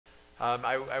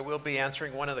I will be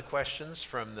answering one of the questions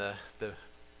from the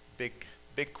big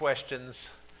questions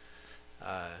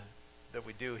that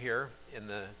we do here in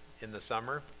the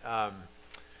summer.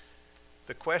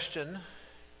 The question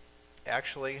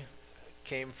actually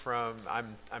came from,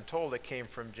 I'm told it came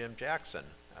from Jim Jackson,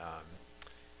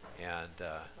 and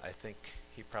I think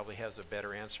he probably has a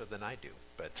better answer than I do,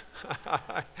 but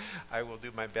I will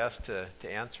do my best to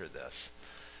answer this.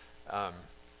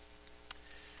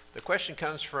 The question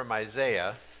comes from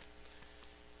Isaiah,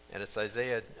 and it's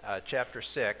Isaiah chapter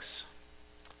 6.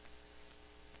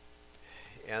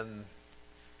 And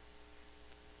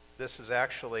this is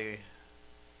actually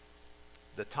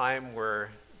the time where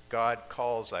God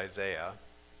calls Isaiah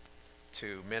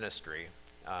to ministry.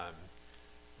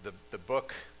 The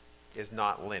book is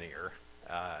not linear.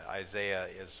 Isaiah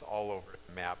is all over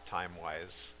the map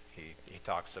time-wise. He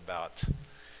talks about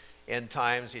end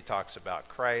times. He talks about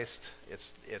Christ.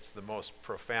 It's the most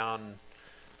profound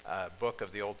book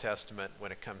of the Old Testament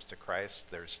when it comes to Christ.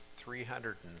 There's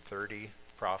 330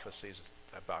 prophecies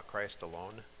about Christ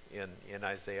alone in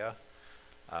Isaiah.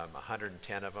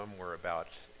 110 of them were about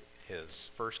his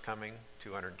first coming.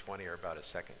 220 are about his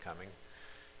second coming.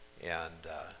 And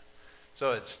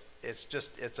so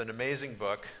it's an amazing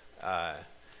book.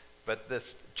 But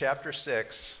this chapter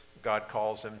 6, God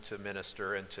calls him to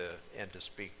minister and to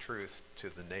speak truth to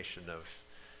the nation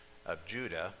of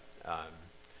Judah.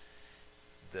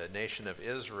 The nation of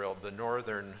Israel, the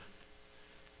northern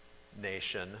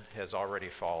nation, has already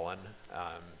fallen,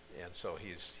 and so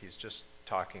he's just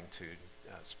talking to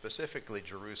specifically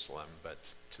Jerusalem, but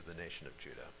to the nation of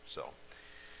Judah. So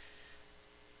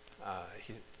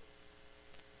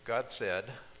God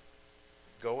said,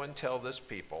 "Go and tell this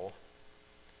people,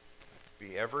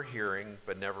 be ever hearing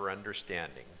but never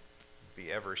understanding,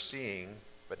 be ever seeing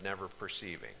but never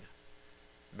perceiving.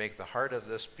 Make the heart of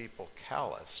this people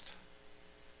calloused,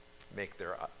 make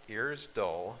their ears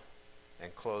dull,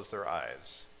 and close their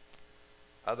eyes.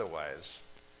 Otherwise,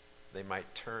 they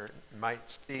might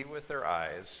see with their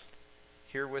eyes,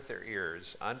 hear with their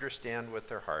ears, understand with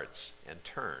their hearts, and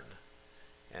turn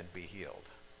and be healed."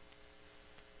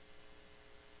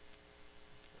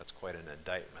 That's quite an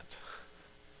indictment.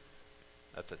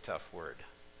 That's a tough word,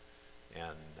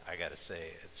 and I got to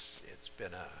say it's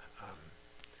been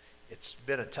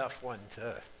a tough one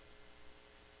to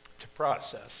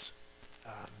process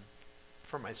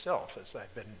for myself as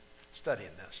I've been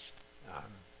studying this.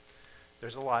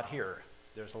 There's a lot here.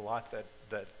 There's a lot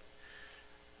that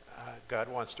God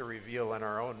wants to reveal in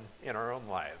our own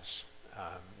lives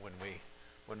when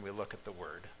we look at the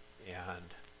Word,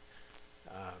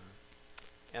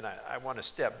 and I want to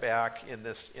step back in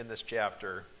this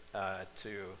chapter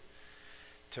to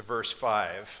verse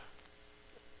 5.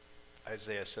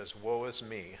 Isaiah says, "Woe is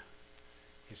me."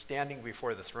 He's standing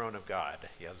before the throne of God.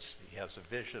 He has a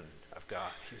vision of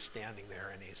God. He's standing there,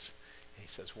 and he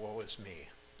says, "Woe is me,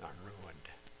 I'm ruined.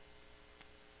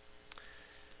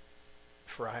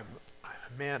 For I'm a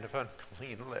man of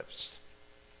unclean lips.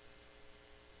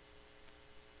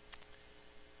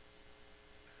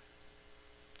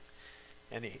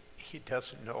 And he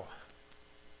doesn't know.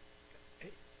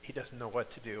 He doesn't know what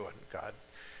to do, and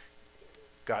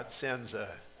God sends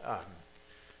a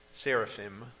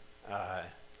seraphim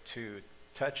to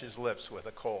touch his lips with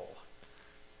a coal,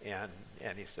 and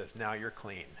he says, "Now you're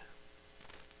clean."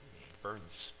 He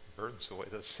burns away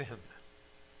the sin,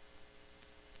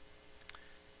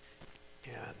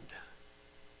 and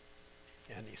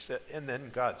he said, and then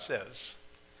God says,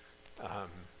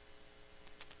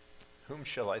 "Whom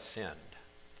shall I send?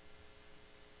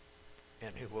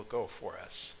 And who will go for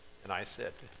us?" And I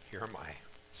said, "Here am I,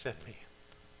 send me."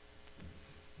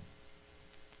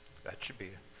 That should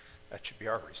be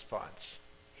our response.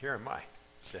 Here am I,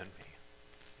 send me.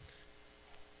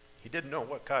 He didn't know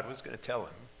what God was going to tell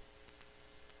him.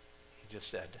 He just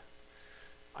said,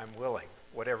 "I'm willing,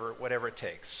 whatever it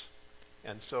takes."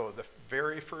 And so the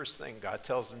very first thing God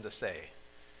tells him to say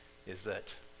is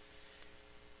that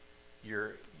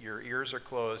your ears are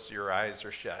closed, your eyes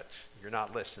are shut. You're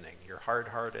not listening. You're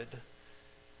hard-hearted,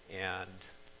 and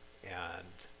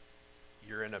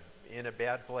you're in a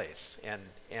bad place.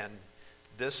 And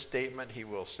this statement he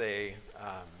will say,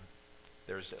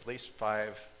 there's at least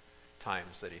 5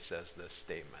 times that he says this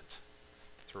statement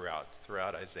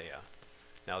throughout Isaiah.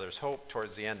 Now there's hope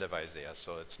towards the end of Isaiah,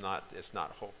 so it's not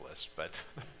hopeless, but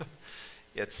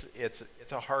it's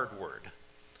a hard word.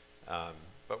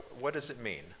 But what does it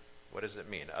mean? What does it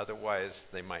mean? Otherwise,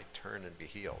 they might turn and be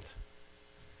healed.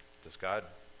 Does God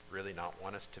really not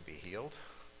want us to be healed?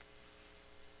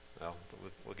 Well,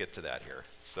 we'll get to that here.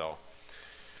 So,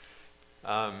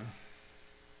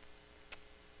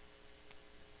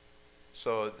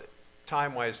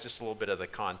 time-wise, just a little bit of the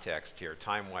context here.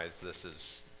 Time-wise, this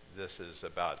is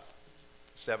about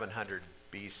 700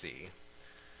 BC.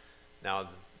 Now,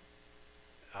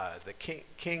 the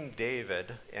King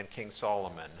David and King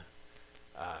Solomon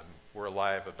were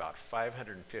alive about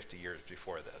 550 years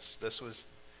before this. This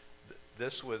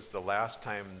was the last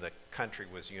time the country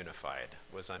was unified,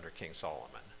 was under King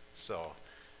Solomon. So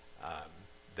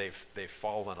they've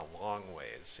fallen a long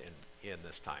ways in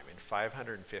this time. In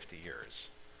 550 years,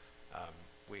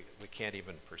 we can't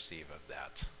even perceive of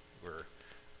that.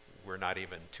 We're not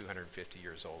even 250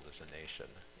 years old as a nation,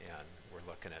 and we're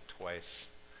looking at twice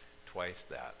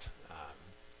that.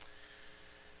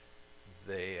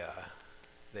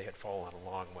 They had fallen a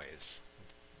long ways.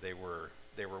 They were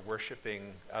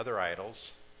worshiping other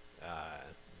idols.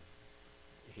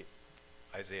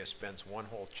 Isaiah spends one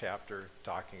whole chapter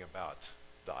talking about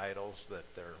the idols that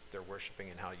they're worshiping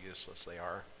and how useless they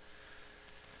are.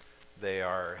 They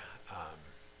are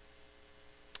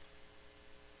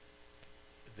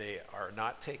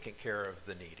not taking care of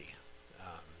the needy.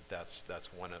 That's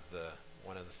one of the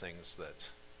things that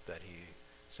he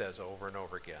says over and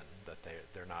over again, that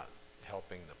they're not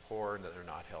helping the poor, and that they're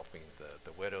not helping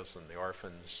the widows and the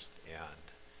orphans,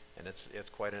 and it's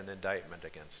quite an indictment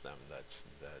against them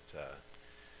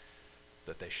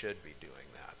that they should be doing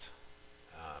that.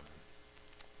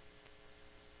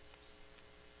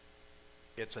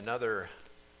 It's another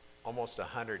almost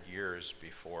 100 years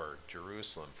before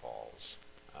Jerusalem falls.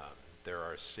 There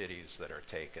are cities that are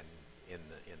taken in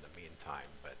the meantime,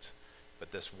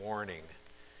 but this warning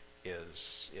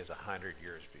is 100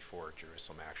 years before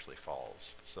Jerusalem actually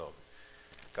falls. So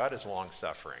God is long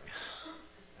suffering.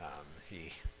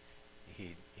 He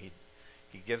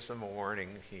gives them a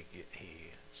warning. He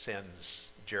sends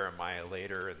Jeremiah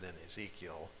later, and then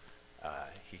Ezekiel.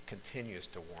 He continues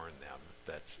to warn them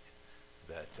that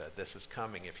this is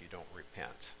coming if you don't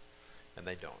repent, and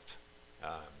they don't.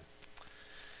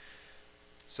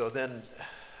 So then,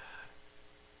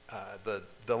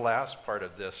 the last part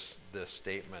of this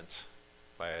statement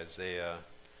by Isaiah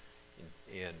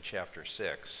in chapter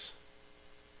 6,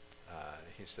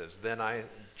 he says,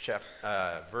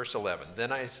 verse 11,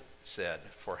 "Then I said,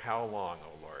 'For how long,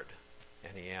 O Lord?'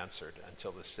 And he answered,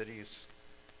 'Until the cities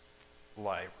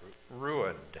lie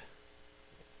ruined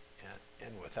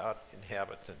and without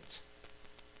inhabitant.'"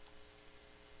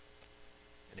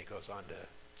 And he goes on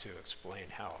to explain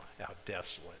how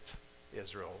desolate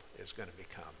Israel is going to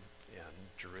become and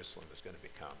Jerusalem is going to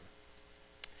become.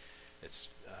 It's,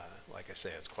 like I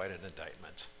say, it's quite an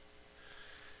indictment.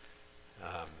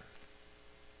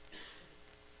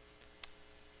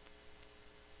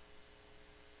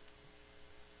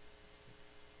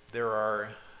 There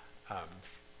are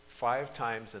 5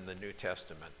 times in the New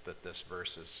Testament that this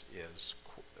verse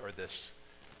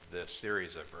this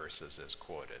series of verses is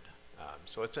quoted.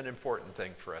 So it's an important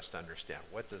thing for us to understand.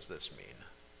 What does this mean?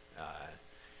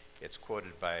 It's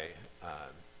quoted by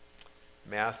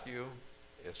Matthew,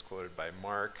 it's quoted by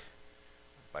Mark,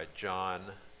 by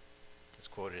John, it's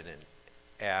quoted in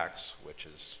Acts, which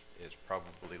is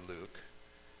probably Luke,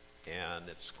 and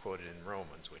it's quoted in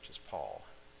Romans, which is Paul.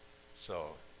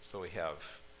 So we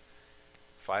have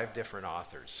 5 different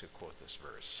authors who quote this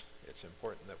verse. It's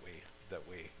important that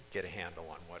we get a handle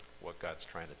on what God's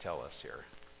trying to tell us here.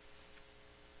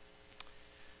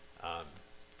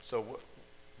 So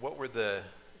what were the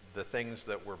things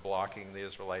that were blocking the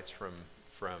Israelites from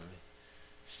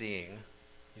seeing?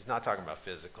 He's not talking about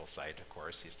physical sight, of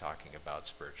course. He's talking about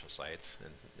spiritual sight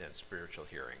and spiritual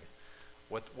hearing.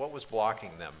 What was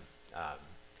blocking them?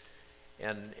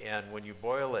 And when you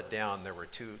boil it down, there were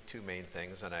two main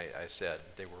things. And I said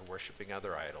they were worshiping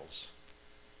other idols,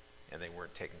 and they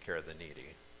weren't taking care of the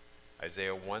needy.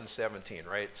 Isaiah 1:17,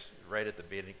 right at the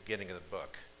beginning of the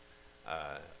book,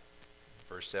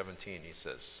 verse 17, he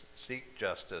says, "Seek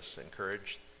justice,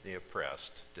 encourage the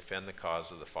oppressed, defend the cause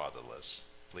of the fatherless,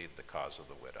 plead the cause of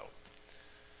the widow."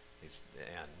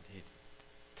 And he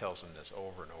tells them this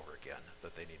over and over again,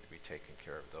 that they need to be taking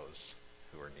care of those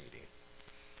who are needy.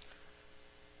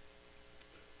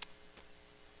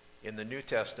 In the New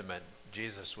Testament,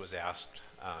 Jesus was asked,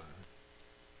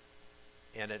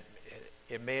 and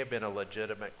it may have been a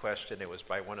legitimate question. It was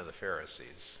by one of the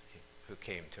Pharisees who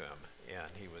came to him,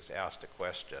 and he was asked a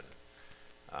question.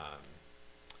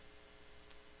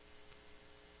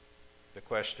 The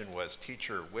question was,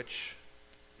 "Teacher, which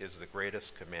is the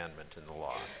greatest commandment in the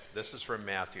law?" This is from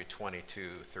Matthew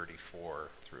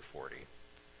 22:34 through 40.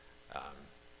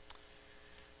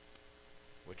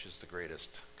 Which is the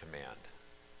greatest command?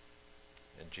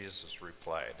 And Jesus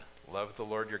replied, "Love the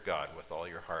Lord your God with all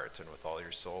your heart and with all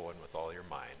your soul and with all your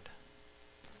mind.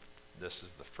 This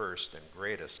is the first and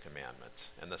greatest commandment.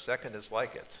 And the second is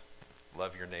like it.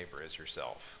 Love your neighbor as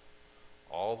yourself.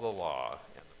 All the law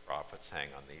and the prophets hang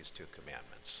on these two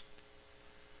commandments.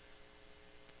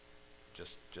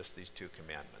 Just these two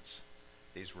commandments.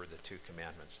 These were the two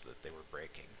commandments that they were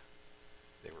breaking.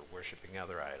 They were worshiping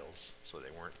other idols, so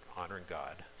they weren't honoring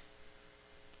God.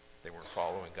 They weren't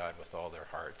following God with all their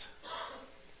heart.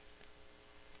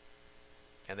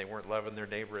 And they weren't loving their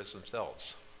neighbor as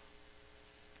themselves.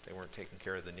 They weren't taking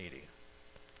care of the needy.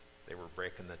 They were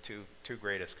breaking the two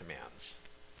greatest commands.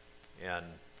 And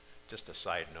just a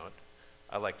side note,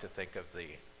 I like to think of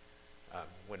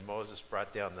when Moses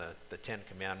brought down the Ten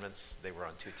Commandments, they were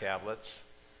on 2 tablets.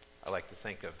 I like to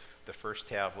think of the first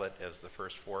tablet as the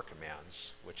first 4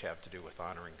 commands, which have to do with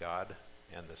honoring God,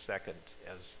 and the second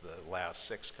as the last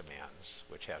 6 commands,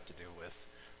 which have to do with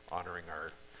honoring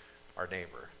our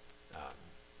neighbor.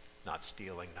 Not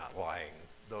stealing, not lying.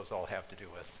 Those all have to do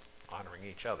with honoring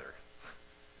each other.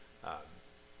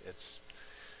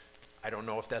 I don't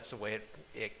know if that's the way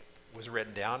it was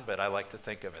written down, but I like to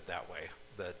think of it that way,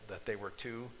 that they were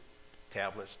 2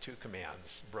 tablets, 2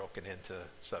 commands broken into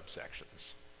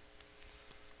subsections.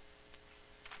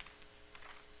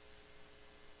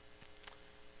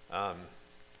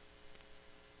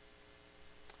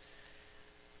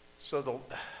 So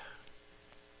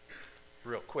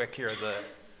real quick here,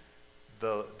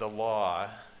 the law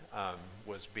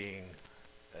was being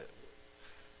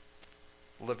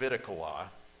Levitical law.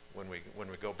 When we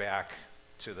go back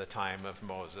to the time of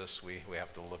Moses, we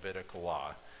have the Levitical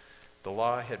law. The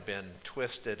law had been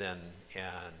twisted and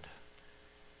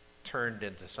turned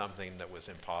into something that was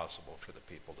impossible for the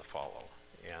people to follow.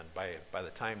 And by the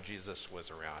time Jesus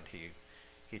was around, he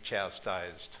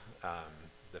chastised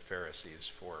the Pharisees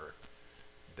for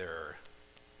their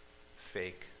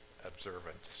fake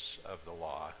observance of the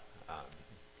law.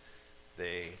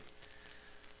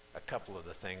 A couple of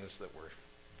the things that were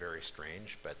very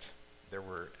strange, but there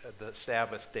were the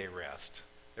Sabbath day rest.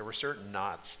 There were certain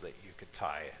knots that you could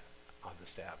tie on the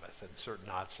Sabbath, and certain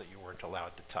knots that you weren't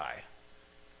allowed to tie.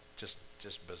 Just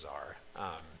bizarre.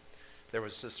 There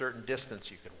was a certain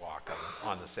distance you could walk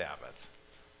on the Sabbath.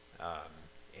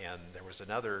 And there was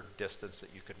another distance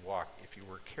that you could walk if you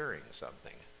were carrying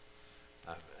something.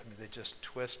 They just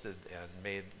twisted and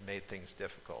made things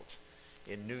difficult.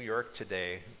 In New York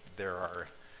today, there are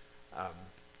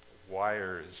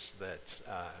wires that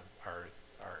are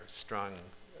strung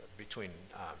between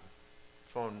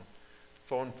phone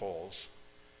poles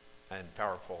and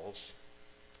power poles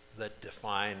that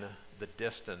define the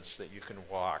distance that you can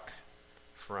walk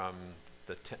from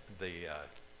the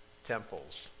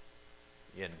temples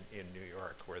in New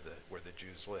York where the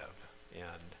Jews live,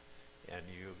 and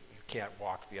you can't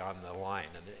walk beyond the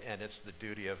line, and it's the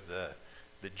duty of the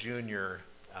junior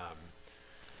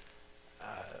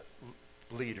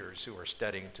leaders who are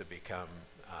studying to become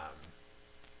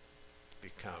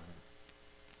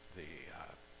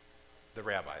the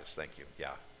rabbis. Thank you.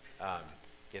 Yeah,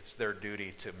 it's their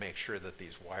duty to make sure that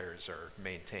these wires are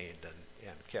maintained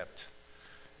and kept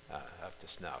up to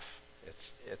snuff.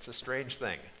 It's a strange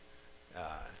thing.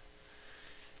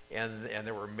 And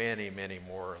there were many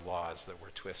more laws that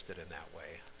were twisted in that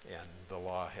way. And the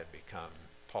law had become,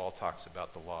 Paul talks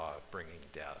about the law of bringing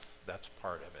death. That's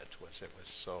part of it, was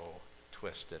so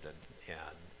twisted and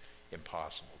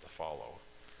impossible to follow.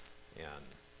 And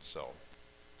so,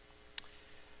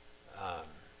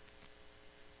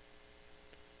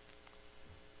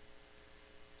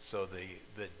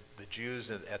 the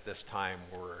Jews at this time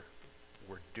were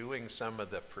doing some of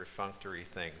the perfunctory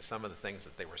things, some of the things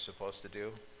that they were supposed to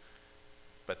do,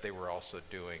 but they were also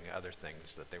doing other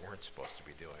things that they weren't supposed to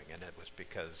be doing, and it was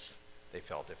because they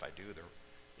felt if I do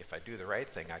the right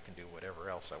thing, I can do whatever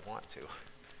else I want to,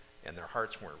 and their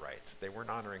hearts weren't right. They weren't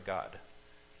honoring God,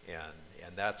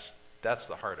 and that's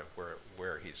the heart of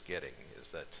where he's getting, is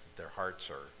that their hearts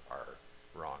are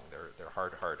wrong. They're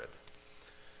hard-hearted.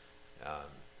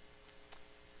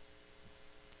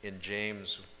 In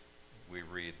James, we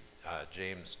read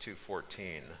James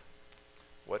 2:14.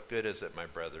 What good is it, my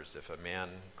brothers, if a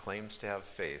man claims to have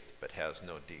faith but has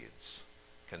no deeds?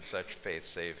 Can such faith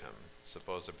save him?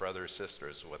 Suppose a brother or sister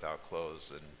is without clothes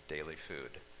and daily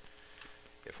food.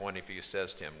 If one of you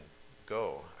says to him,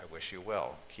 "Go, I wish you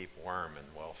well, keep warm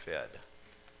and well fed,"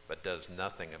 but does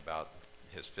nothing about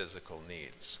his physical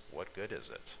needs, what good is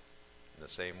it? In the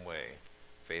same way,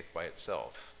 faith by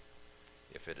itself,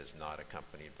 if it is not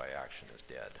accompanied by action, is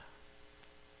dead.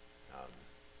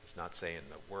 He's not saying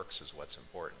that works is what's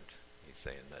important. He's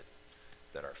saying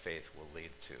that our faith will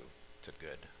lead to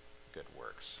good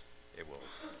works. It will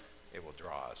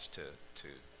draw us to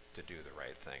do the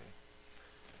right thing.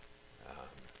 Um,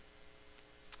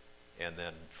 and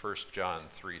then 1 John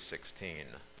 3:16,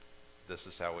 this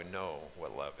is how we know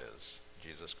what love is.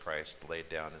 Jesus Christ laid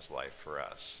down his life for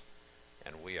us,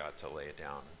 and we ought to lay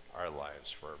down our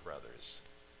lives for our brothers.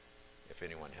 If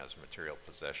anyone has material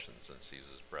possessions and sees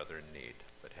his brother in need,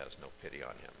 but has no pity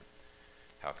on him,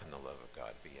 how can the love of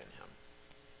God be in him?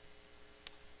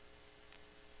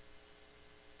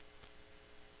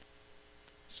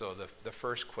 So the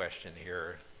first question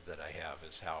here that I have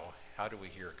is how do we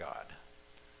hear God?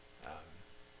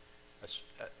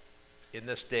 In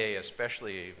this day,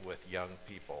 especially with young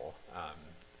people,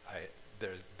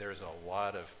 there's a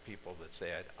lot of people that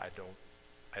say,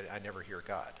 I never hear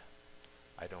God.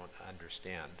 I don't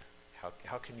understand.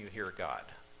 How can you hear God?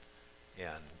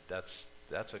 And that's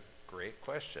a great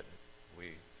question.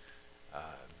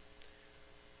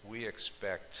 We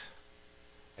expect,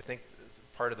 I think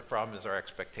part of the problem is our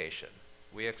expectation.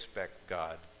 We expect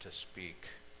God to speak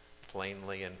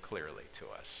plainly and clearly to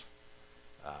us.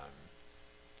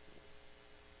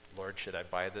 Lord, should I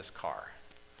buy this car?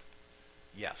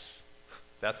 Yes.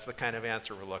 That's the kind of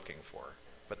answer we're looking for.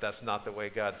 But that's not the way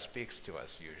God speaks to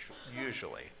us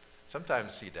usually.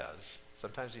 Sometimes he does.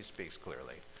 Sometimes he speaks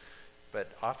clearly.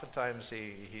 But oftentimes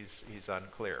he's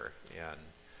unclear.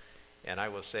 And I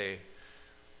will say,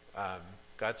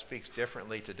 God speaks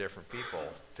differently to different people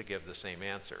to give the same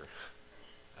answer.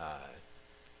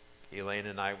 Elaine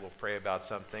and I will pray about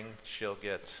something. She'll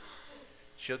get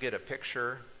a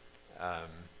picture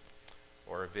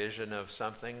or a vision of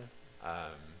something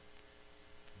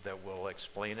that will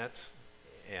explain it,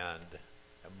 and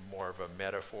more of a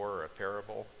metaphor or a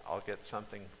parable. I'll get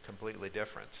something completely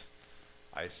different.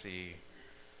 I see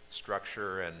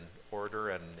structure and order,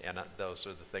 and those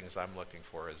are the things I'm looking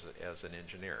for as an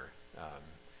engineer.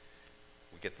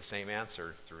 We get the same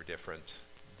answer through different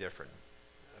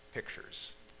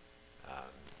pictures.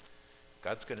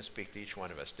 God's going to speak to each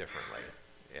one of us differently,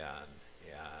 and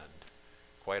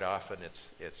quite often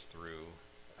it's through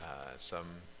some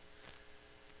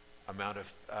amount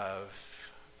of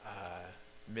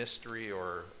mystery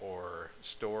or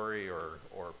story or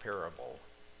parable.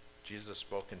 Jesus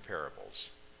spoke in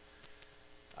parables.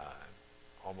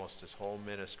 Almost his whole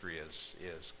ministry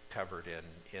is covered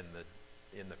in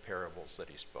the parables that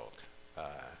he spoke.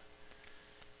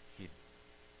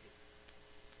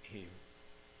 He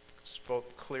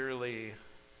spoke clearly,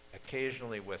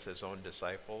 occasionally with his own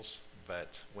disciples,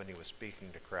 but when he was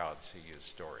speaking to crowds, he used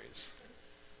stories.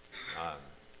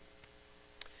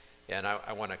 And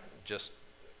I want to just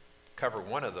cover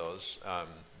one of those.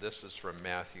 This is from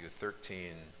Matthew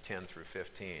 13:10 through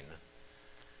 15.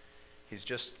 He's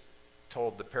just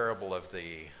told the parable of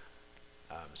the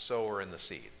sower and the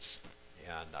seeds.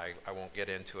 And I won't get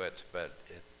into it, but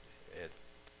it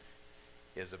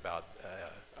is about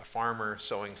a farmer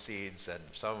sowing seeds, and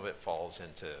some of it falls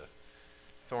into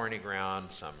thorny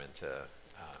ground, some into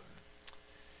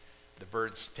the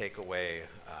birds take away,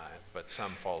 but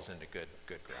some falls into good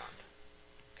ground.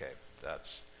 Okay,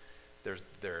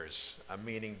 there's a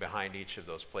meaning behind each of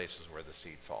those places where the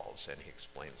seed falls, and he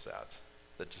explains that.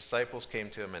 The disciples came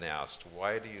to him and asked,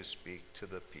 "Why do you speak to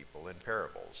the people in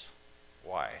parables?"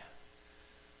 Why?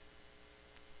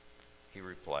 He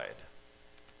replied,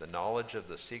 "The knowledge of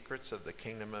the secrets of the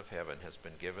kingdom of heaven has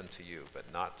been given to you,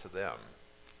 but not to them.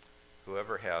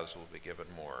 Whoever has will be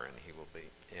given more, and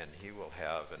he will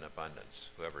have an abundance.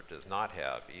 Whoever does not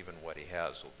have, even what he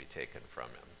has will be taken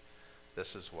from him.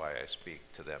 This is why I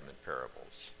speak to them in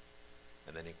parables."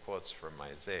 And then he quotes from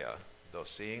Isaiah, "Though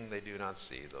seeing they do not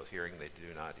see, though hearing they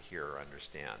do not hear or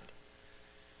understand.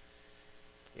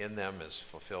 In them is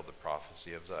fulfilled the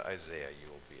prophecy of Isaiah, you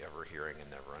will be ever hearing and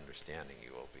never understanding.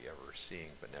 You will be ever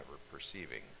seeing but never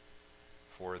perceiving.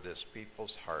 For this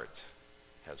people's heart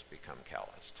has become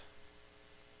calloused."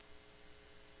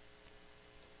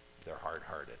 They're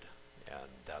hard-hearted, and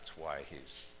that's why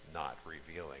he's not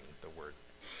revealing the word.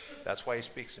 That's why he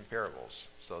speaks in parables,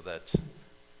 so that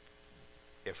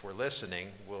if we're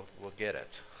listening, we'll get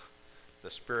it.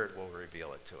 The Spirit will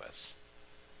reveal it to us.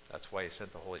 That's why he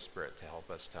sent the Holy Spirit, to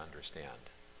help us to understand.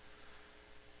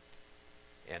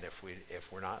 And if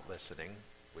we're not listening,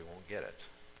 we won't get it.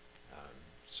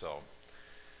 So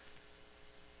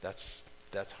that's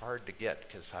hard to get,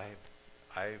 because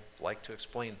I like to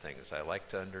explain things. I like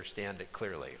to understand it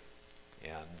clearly,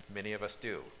 and many of us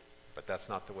do, but that's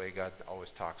not the way God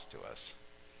always talks to us.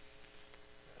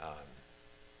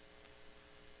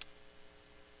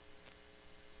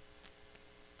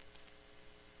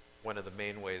 One of the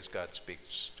main ways God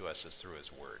speaks to us is through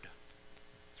his word,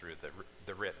 through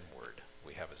the written word.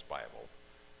 We have his Bible.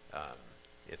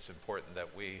 It's important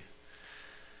that we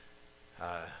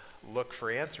look for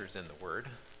answers in the Word,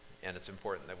 and it's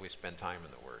important that we spend time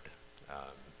in the Word,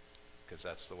 because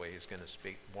that's the way he's going to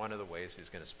speak. One of the ways he's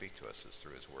going to speak to us is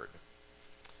through his Word.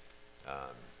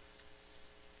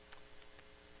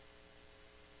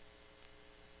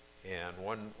 And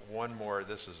one more,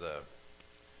 this is a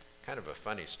kind of a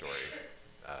funny story.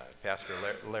 Pastor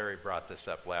Larry brought this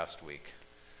up last week.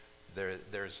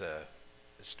 There's a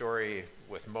story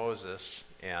with Moses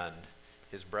and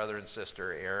his brother and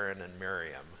sister Aaron and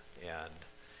Miriam. And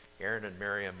Aaron and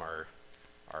Miriam are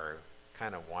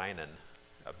kind of whining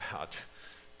about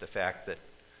the fact that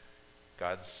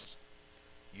God's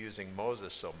using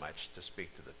Moses so much to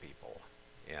speak to the people.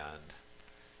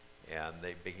 And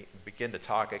they begin to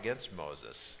talk against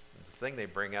Moses. The thing they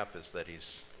bring up is that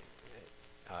he's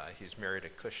married a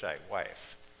Cushite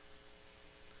wife.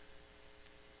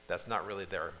 That's not really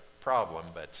their problem,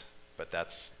 but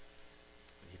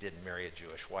he didn't marry a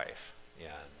Jewish wife,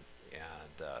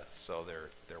 and so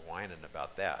they're whining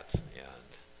about that,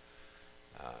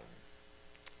 and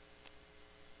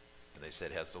they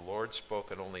said, "Has the Lord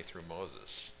spoken only through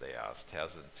Moses?" They asked.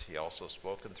 "Hasn't he also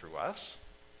spoken through us?"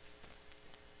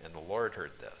 And the Lord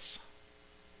heard this.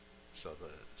 So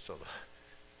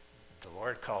the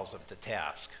Lord calls them to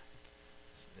task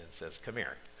and says, "Come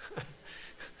here."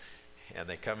 And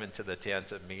they come into the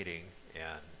tent of meeting,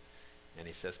 and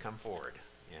he says, "Come forward."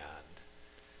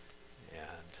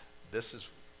 And this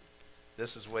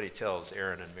is what he tells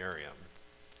Aaron and Miriam.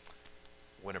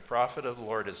 "When a prophet of the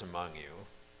Lord is among you,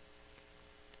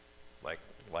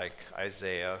 like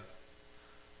Isaiah,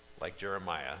 like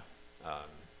Jeremiah,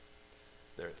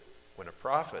 when a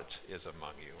prophet is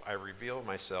among you, I reveal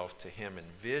myself to him in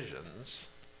visions,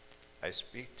 I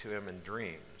speak to him in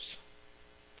dreams.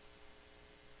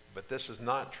 But this is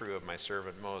not true of my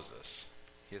servant Moses.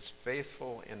 He is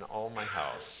faithful in all my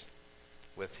house.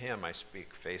 With him I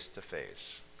speak face to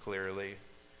face, clearly,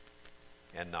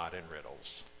 and not in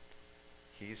riddles.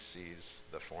 He sees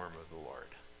the form of the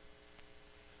Lord."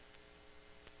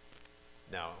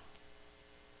 Now,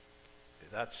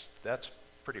 that's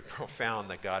pretty profound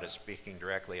that God is speaking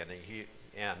directly,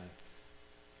 and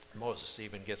Moses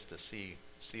even gets to see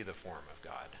the form of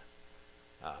God.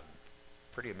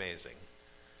 Pretty amazing.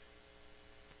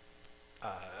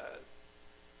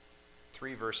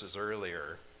 3 verses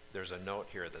earlier, there's a note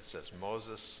here that says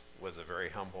Moses was a very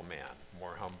humble man,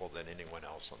 more humble than anyone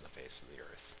else on the face of the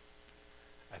earth.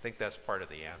 I think that's part of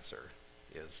the answer,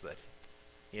 is that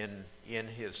in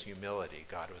his humility,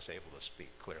 God was able to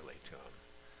speak clearly to him.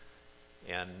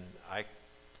 And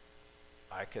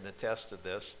I can attest to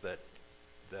this, that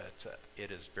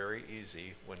it is very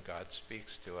easy when God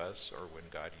speaks to us or when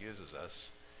God uses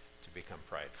us to become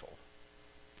prideful,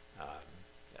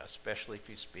 especially if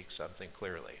he speaks something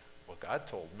clearly. Well, God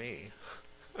told me,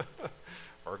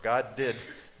 or God did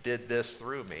this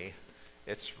through me.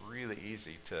 It's really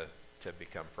easy to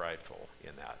become prideful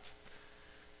in that.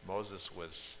 Moses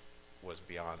was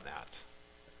beyond that.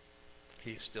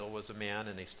 He still was a man,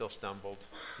 and he still stumbled.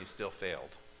 He still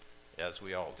failed, as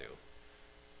we all do.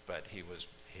 But he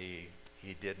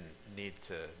didn't need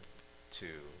to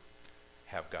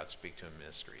have God speak to him in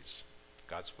mysteries.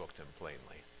 God spoke to him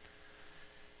plainly.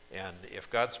 And if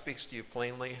God speaks to you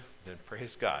plainly, then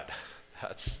praise God.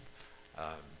 That's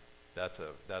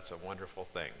a wonderful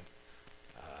thing.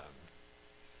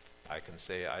 I can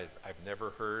say I've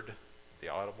never heard the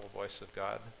audible voice of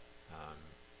God.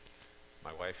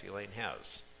 My wife Elaine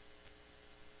has,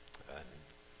 and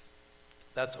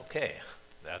that's okay.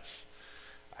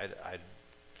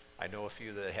 I know a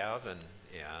few that have, and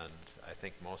I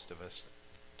think most of us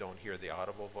don't hear the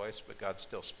audible voice, but God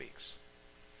still speaks.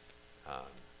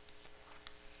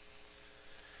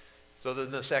 So then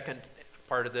the second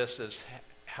part of this is,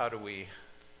 how do we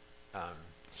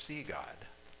see God?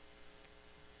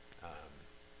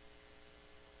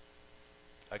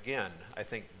 Again, I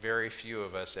think very few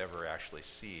of us ever actually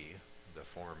see the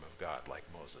form of God like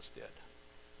Moses did.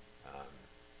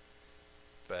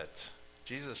 But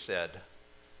Jesus said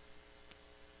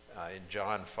in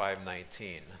John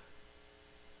 5:19,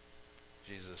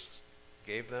 Jesus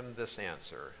gave them this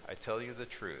answer: "I tell you the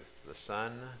truth, the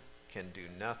Son can do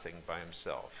nothing by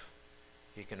himself.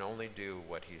 He can only do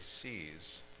what he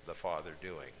sees the Father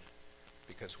doing,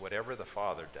 because whatever the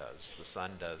Father does, the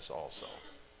Son does also."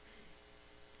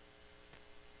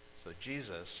 So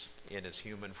Jesus, in his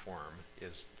human form,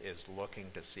 is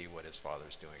looking to see what his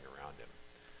Father's doing around him.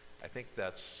 I think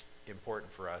that's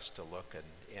important for us to look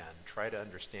and try to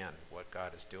understand what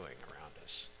God is doing around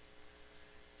us.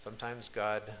 Sometimes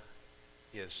God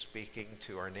is speaking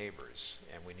to our neighbors,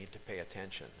 and we need to pay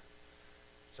attention.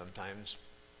 Sometimes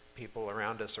people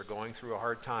around us are going through a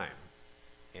hard time,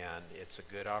 and And it's a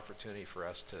good opportunity for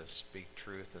us to speak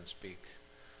truth and speak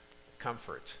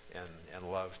comfort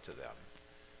and love to them.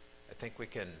 I think we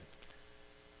can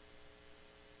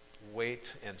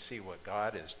wait and see what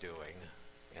God is doing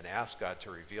and ask God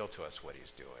to reveal to us what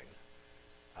he's doing,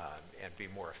 and be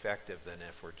more effective than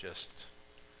if we're just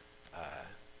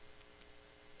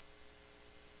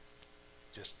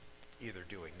either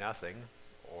doing nothing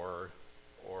or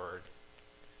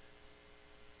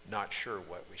not sure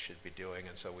what we should be doing,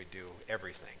 and so we do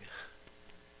everything.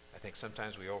 I think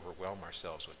sometimes we overwhelm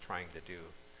ourselves with trying to do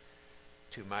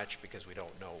too much because we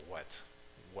don't know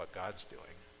what God's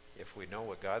doing. If we know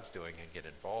what God's doing and get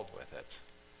involved with it,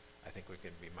 I think we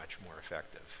can be much more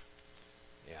effective.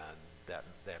 And that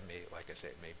may, like I say,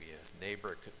 it may be a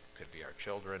neighbor, it could be our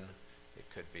children, it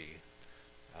could be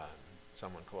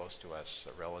someone close to us,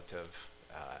 a relative.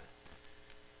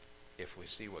 If we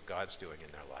see what God's doing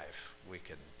in their life, we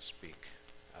can speak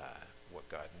what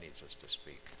God needs us to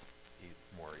speak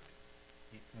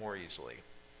more easily.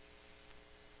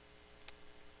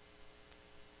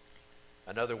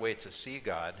 Another way to see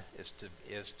God is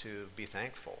to be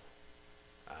thankful,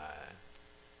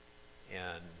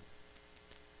 and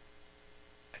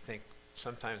I think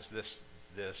sometimes this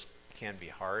can be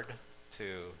hard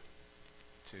to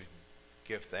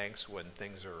give thanks when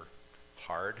things are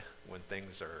hard, when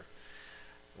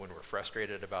we're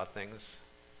frustrated about things.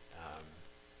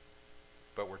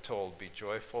 But we're told, be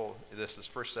joyful. This is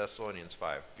 1 Thessalonians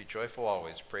 5. Be joyful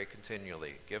always, pray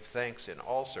continually, give thanks in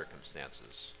all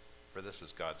circumstances, for this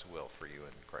is God's will for you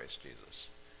in Christ Jesus.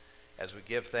 As we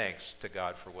give thanks to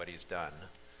God for what he's done,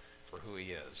 for who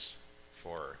he is,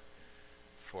 for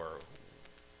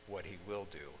what he will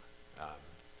do,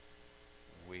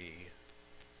 we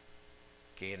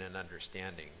gain an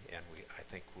understanding, and I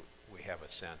think we have a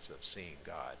sense of seeing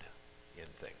God in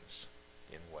things,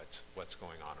 in what's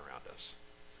going on around us.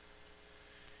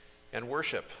 And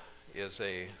worship is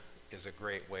a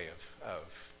great way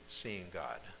of seeing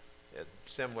God.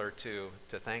 Similar to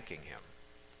thanking him.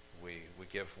 We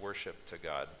give worship to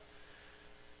God.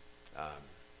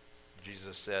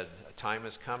 Jesus said, a time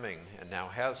is coming and now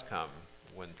has come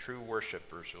when true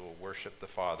worshipers will worship the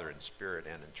Father in spirit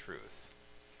and in truth,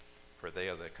 for they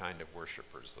are the kind of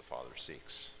worshipers the Father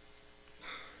seeks.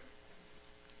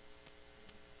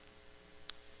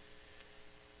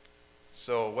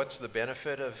 So what's the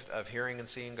benefit of hearing and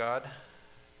seeing God?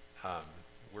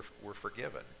 We're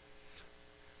forgiven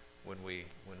when we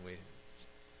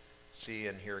see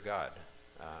and hear God.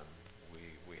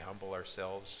 We humble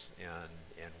ourselves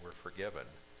and we're forgiven.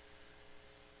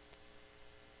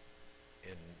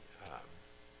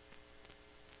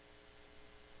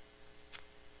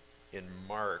 In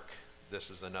Mark,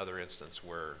 this is another instance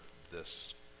where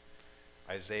this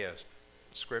Isaiah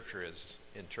scripture is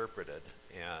interpreted,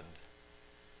 and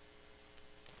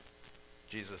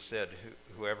Jesus said,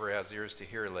 whoever has ears to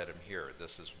hear, let him hear.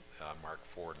 This is Mark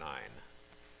 4:9.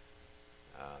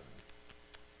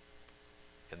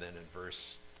 And then in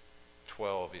verse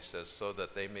 12 he says, so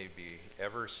that they may be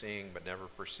ever seeing but never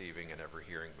perceiving, and ever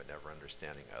hearing but never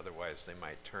understanding. Otherwise they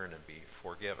might turn and be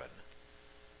forgiven.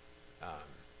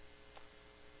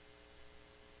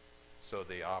 So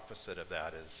the opposite of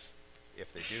that is,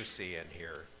 if they do see and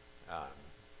hear,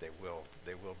 they will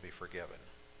be forgiven.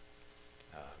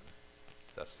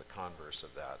 That's the converse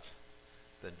of that.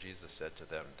 Then Jesus said to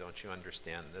them, don't you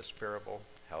understand this parable?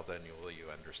 How then will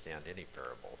you understand any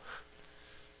parable?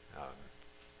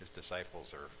 His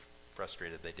disciples are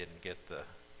frustrated they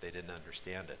didn't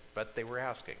understand it, but they were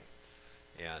asking.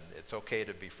 And it's okay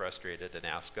to be frustrated and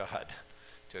ask God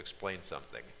to explain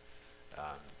something.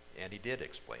 And he did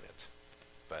explain it,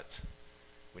 but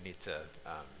we need to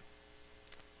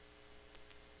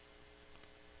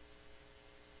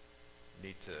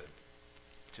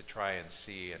try and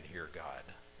see and hear God,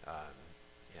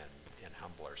 and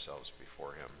humble ourselves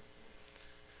before him.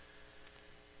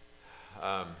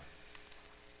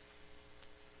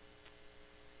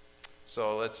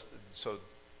 So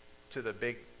to the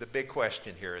big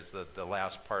question here is the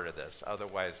last part of this.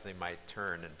 Otherwise they might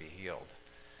turn and be healed.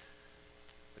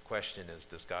 The question is,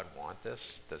 does God want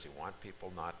this? Does he want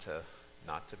people not to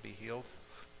be healed?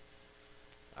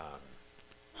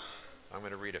 I'm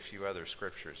going to read a few other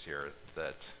scriptures here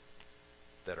that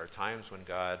are times when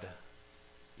God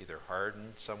either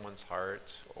hardened someone's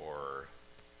heart or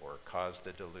caused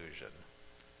a delusion.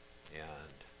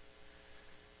 And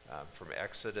from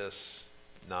Exodus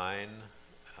 9,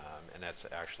 and that's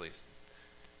actually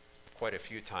quite a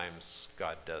few times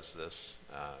God does this,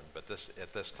 but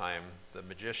at this time the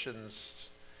magicians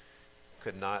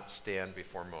could not stand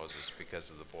before Moses because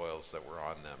of the boils that were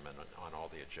on them and on all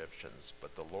the Egyptians.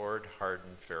 But the Lord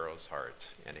hardened Pharaoh's heart,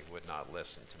 and he would not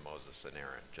listen to Moses and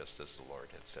Aaron, just as the Lord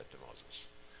had said to Moses.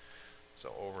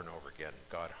 So over and over again,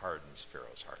 God hardens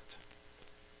Pharaoh's heart.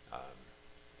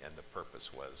 And the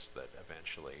purpose was that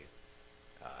eventually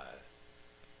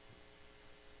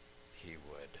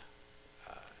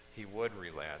he would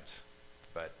relent,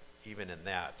 but even in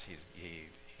that, he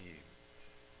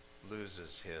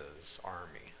loses his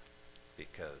army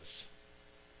because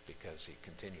he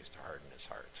continues to harden his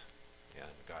heart, and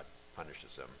God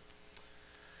punishes him.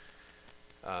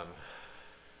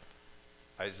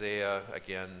 Isaiah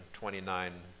again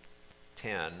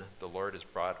 29:10, the Lord has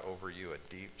brought over you a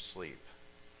deep sleep.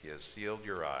 He has sealed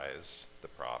your eyes, the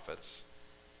prophets.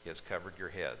 He has covered your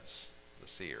heads, the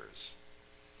seers.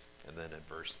 And then in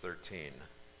verse 13,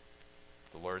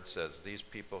 the Lord says, these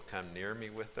people come near me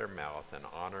with their mouth and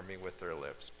honor me with their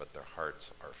lips, but their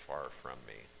hearts are far from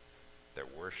me. Their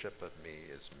worship of me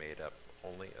is made up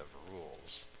only of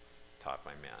rules taught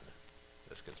by men.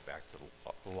 This gets back to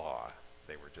the law.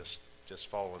 They were just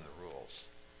following the rules.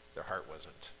 Their heart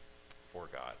wasn't for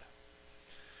God.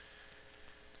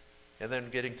 And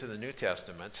then getting to the New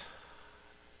Testament,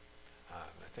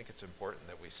 I think it's important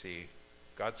that we see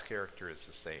God's character is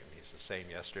the same. He's the same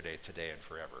yesterday, today, and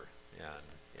forever.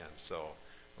 And so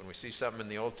when we see something in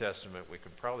the Old Testament, we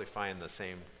can probably find the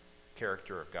same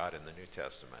character of God in the New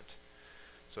Testament.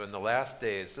 So in the last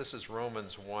days, this is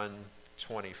Romans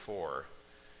 1:24.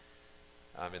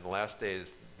 In the last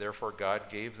days, therefore God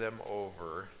gave them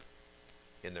over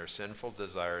in their sinful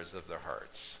desires of their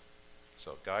hearts.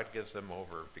 So God gives them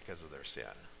over because of their sin.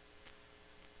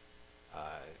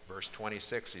 Verse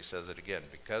 26, he says it again.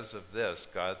 Because of this,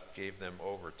 God gave them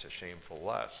over to shameful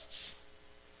lusts.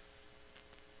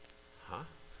 Huh?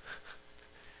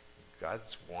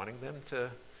 God's wanting them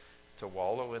to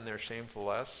wallow in their shameful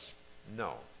lusts?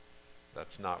 No,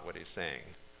 that's not what he's saying.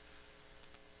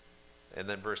 And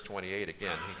then verse 28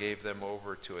 again, he gave them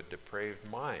over to a depraved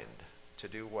mind to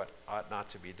do what ought not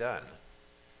to be done.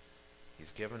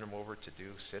 He's given them over to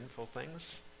do sinful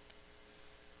things?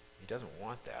 He doesn't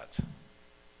want that.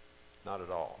 Not at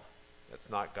all. It's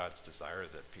not God's desire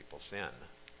that people sin.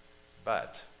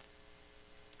 But,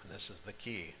 and this is the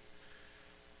key,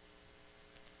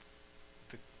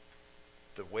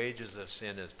 the wages of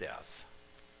sin is death.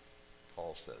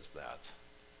 Paul says that.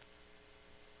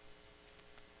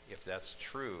 If that's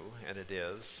true, and it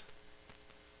is,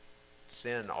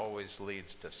 sin always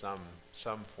leads to some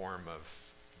form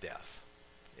of death.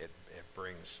 It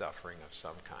brings suffering of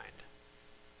some kind.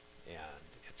 And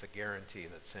it's a guarantee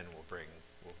that sin will bring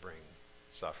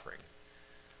suffering.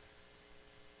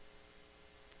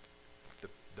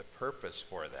 The purpose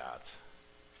for that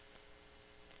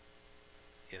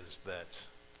is that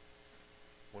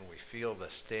when we feel the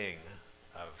sting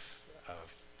of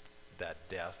that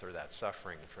death or that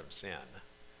suffering from sin,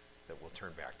 that we'll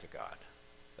turn back to God.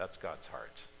 That's God's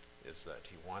heart, is that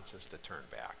he wants us to turn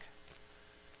back.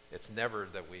 It's never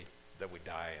that we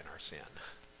die in our sin.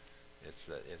 It's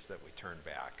that we turn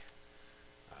back.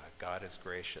 God is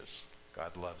gracious.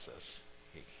 God loves us.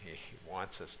 He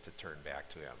wants us to turn back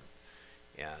to him,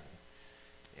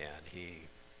 and he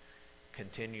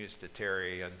continues to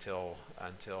tarry until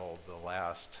the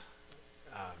last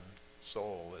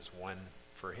soul is won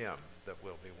for him that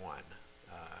will be won.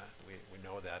 We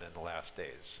know that in the last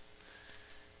days.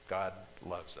 God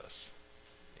loves us,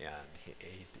 and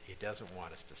he doesn't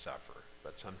want us to suffer,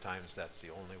 but sometimes that's the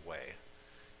only way.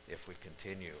 If we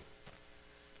continue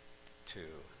to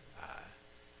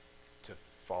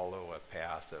follow a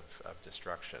path of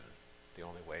destruction, the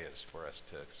only way is for us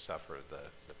to suffer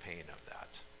the pain of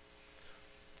that.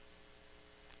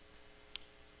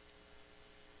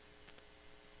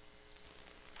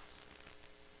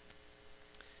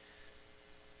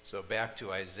 So back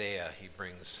to Isaiah, he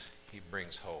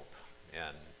brings hope,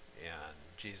 and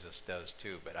Jesus does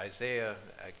too. But Isaiah,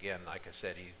 again, like I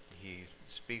said, he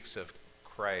speaks of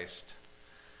Christ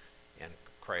and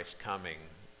Christ coming.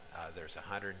 There's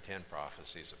 110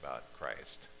 prophecies about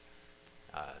Christ.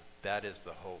 That is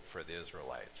the hope for the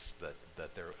Israelites,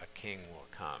 that a king will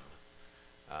come.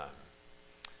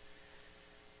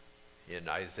 In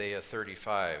Isaiah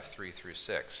 35,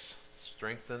 3-6,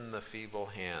 strengthen the feeble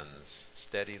hands,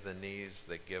 steady the knees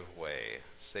that give way.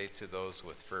 Say to those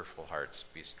with fearful hearts,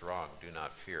 be strong, do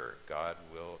not fear.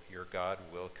 Your God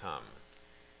will come.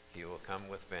 He will come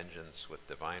with vengeance, with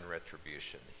divine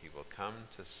retribution. He will come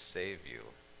to save you.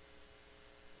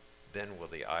 Then will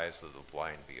the eyes of the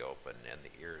blind be opened and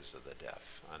the ears of the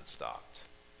deaf unstopped.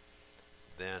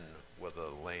 Then will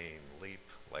the lame leap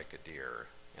like a deer.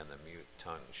 and the mute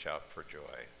tongue shout for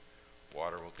joy.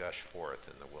 Water will gush forth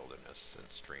in the wilderness and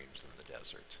streams in the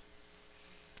desert.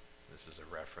 This is a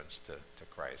reference to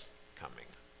Christ coming.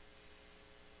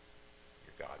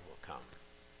 Your God will come.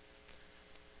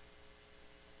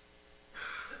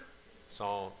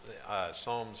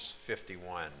 Psalms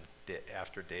 51,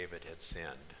 after David had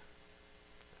sinned,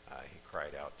 he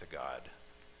cried out to God.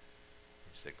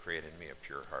 He said, "Create in me a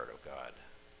pure heart, O God,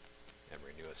 and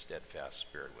renew a steadfast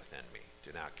spirit within me.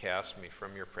 Do not cast me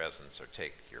from your presence or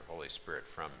take your Holy Spirit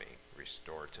from me.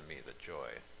 Restore to me the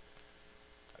joy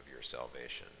of your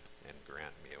salvation and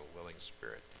grant me a willing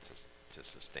spirit to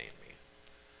sustain me."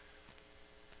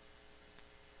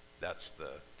 That's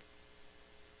the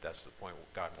point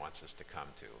God wants us to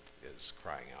come to, is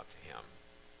crying out to him.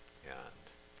 And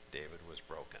David was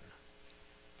broken,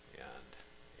 and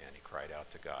he cried out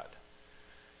to God.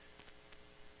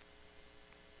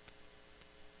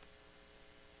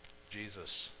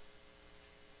 Jesus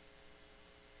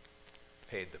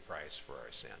paid the price for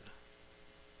our sin.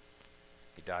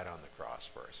 He died on the cross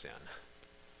for our sin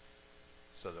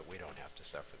so that we don't have to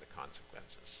suffer the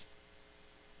consequences.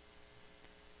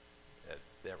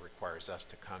 That requires us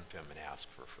to come to him and ask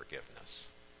for forgiveness.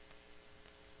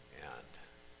 And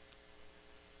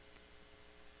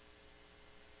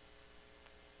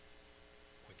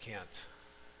we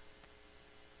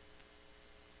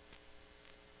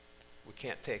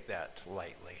can't take that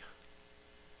lightly,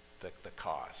 the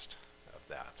cost of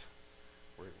that.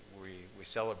 We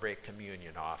celebrate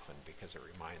communion often because it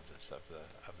reminds us of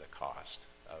the cost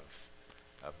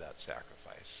of that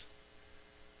sacrifice.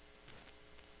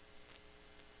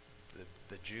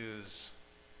 The Jews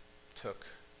took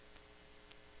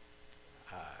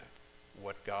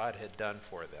what God had done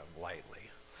for them lightly.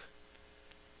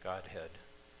 God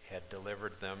had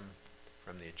delivered them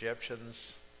from the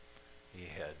Egyptians. He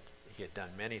had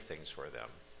done many things for them.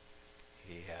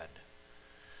 He had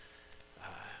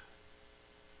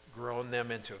grown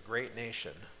them into a great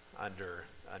nation under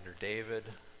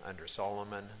David, under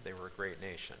Solomon. They were a great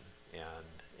nation,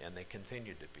 and they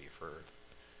continued to be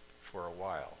for a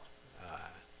while.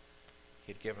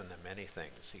 He'd given them many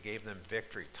things. He gave them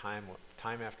victory time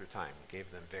after time. He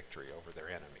gave them victory over their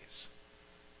enemies.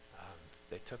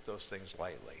 They took those things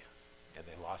lightly, and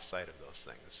they lost sight of those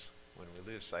things. When we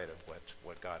lose sight of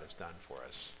what God has done for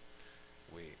us,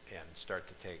 and start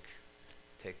to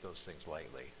take those things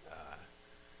lightly,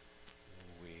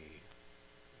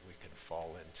 we can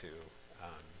fall into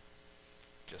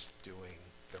just doing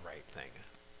the right thing,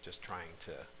 just trying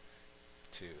to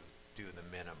do the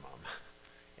minimum,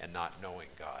 and not knowing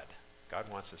God. God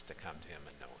wants us to come to him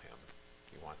and know him.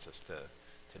 He wants us to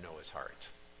know his heart,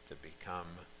 to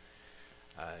become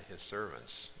his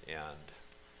servants. And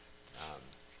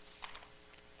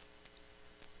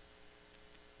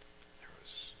there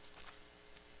was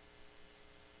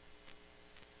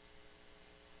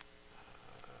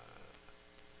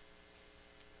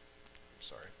I'm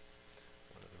sorry,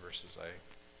 one of the verses I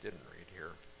didn't read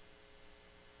here.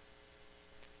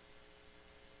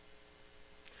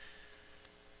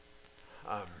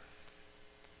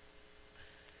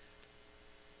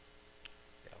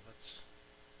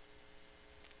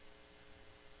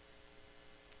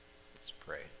 Let's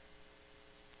pray.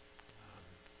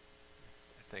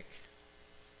 I think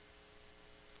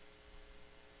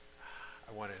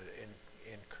I want to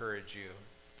encourage you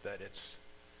that it's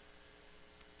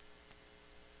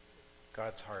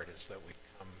God's heart is that we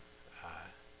come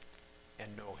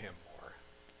and know him more.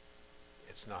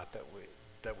 It's not that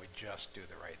we just do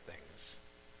the right things.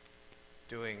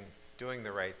 Doing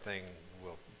the right thing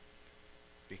will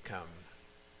become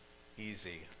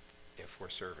easy if we're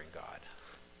serving God.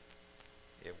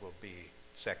 It will be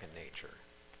second nature.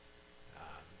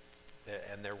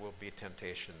 And there will be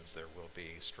temptations, there will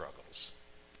be struggles.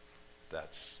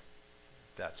 That's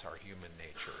our human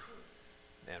nature.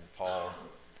 And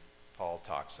Paul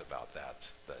talks about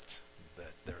that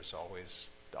there's always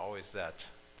that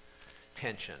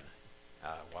tension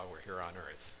while we're here on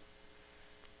earth.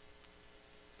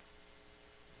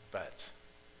 But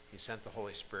he sent the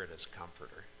Holy Spirit as a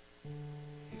comforter.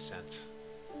 He sent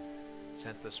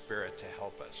the Spirit to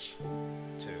help us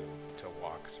to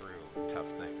walk through tough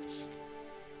things.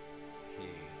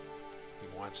 He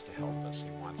wants to help us. He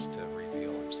wants to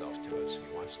reveal himself to us.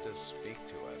 He wants to speak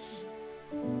to us.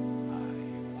 He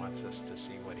wants us to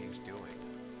see what he's doing.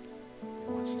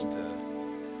 He wants us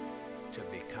to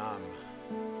become.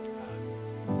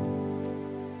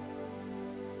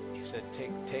 He said,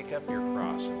 "Take up your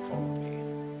cross and follow me."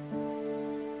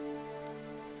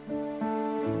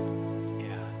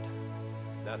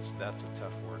 And that's a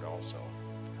tough word also.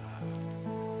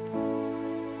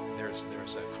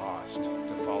 there's a cost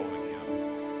to following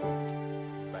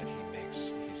him, but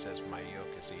he says, my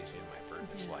yoke is easy and my burden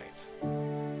is light.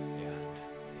 And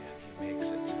he makes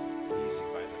it easy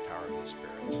by the power of the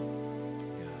Spirit.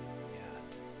 And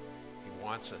he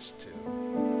wants us to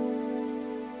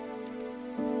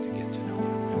get to know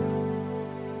him better,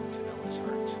 to know his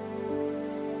heart.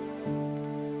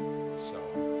 So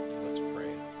let's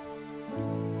pray.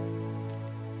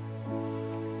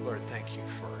 Lord, thank you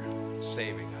for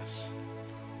saving us.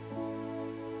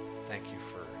 Thank you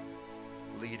for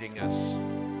leading us,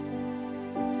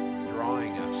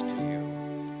 drawing us to you,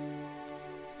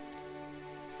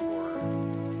 for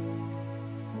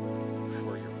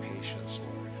your patience,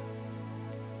 Lord,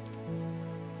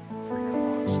 for your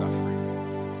long suffering.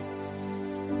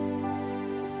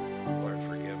 Lord,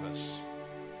 forgive us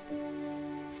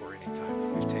for any time that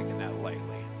we've taken that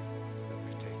lightly, that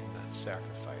we've taken that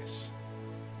sacrifice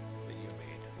that you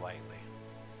made lightly.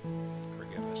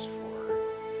 Forgive us for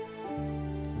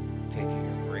taking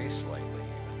your grace lightly,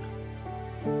 even.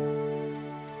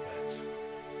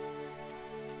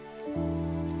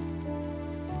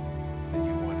 That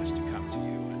you want us to come to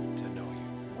you and to know you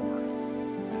more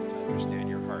and to understand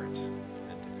your heart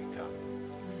and to become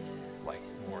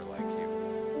more like you.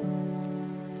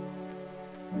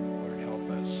 Lord, help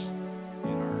us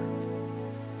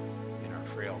in our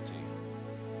frailty,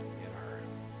 in our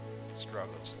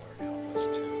struggles, Lord. Help us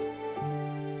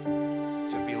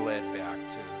to be led back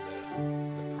to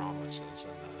the promises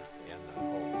and the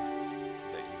hope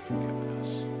that you have given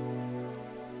us.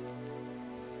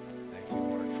 Thank you,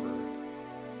 Lord, for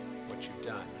what you've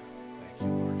done. Thank you,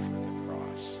 Lord, for the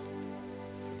cross,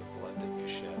 for the blood that you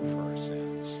shed for our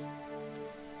sins.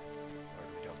 Lord,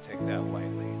 we don't take that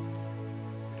lightly.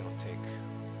 We don't take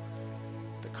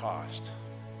the cost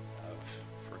of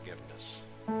forgiveness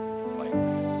lightly.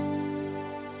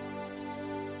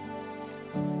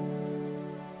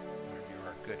 Lord, you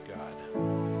are a good God.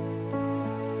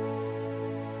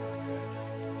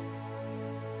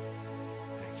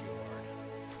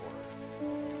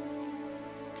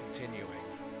 Continuing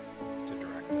to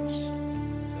direct us,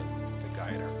 to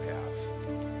guide our path,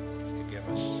 to give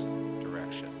us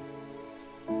direction,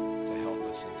 to help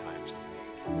us in times of need.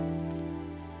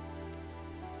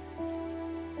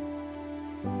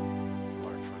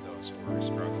 Lord, for those who are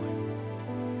struggling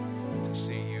to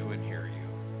see you and hear you,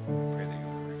 I pray that you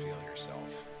would reveal yourself,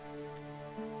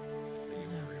 that you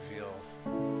would reveal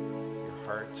your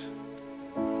heart,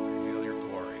 reveal your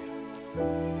glory,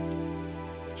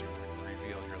 that you would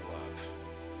reveal your love,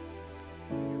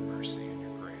 your mercy, and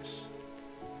your grace,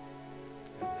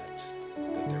 and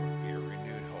that there would be a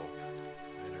renewed hope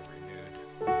and a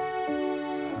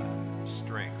renewed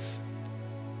strength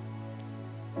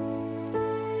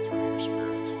through your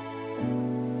Spirit.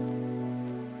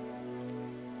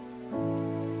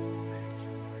 Thank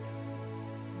you, Lord.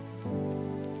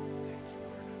 Thank you,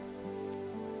 Lord.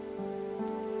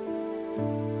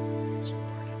 Praise you,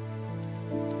 Lord.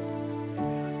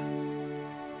 Amen.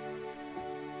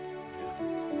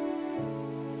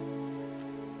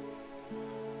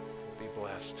 Be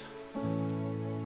blessed.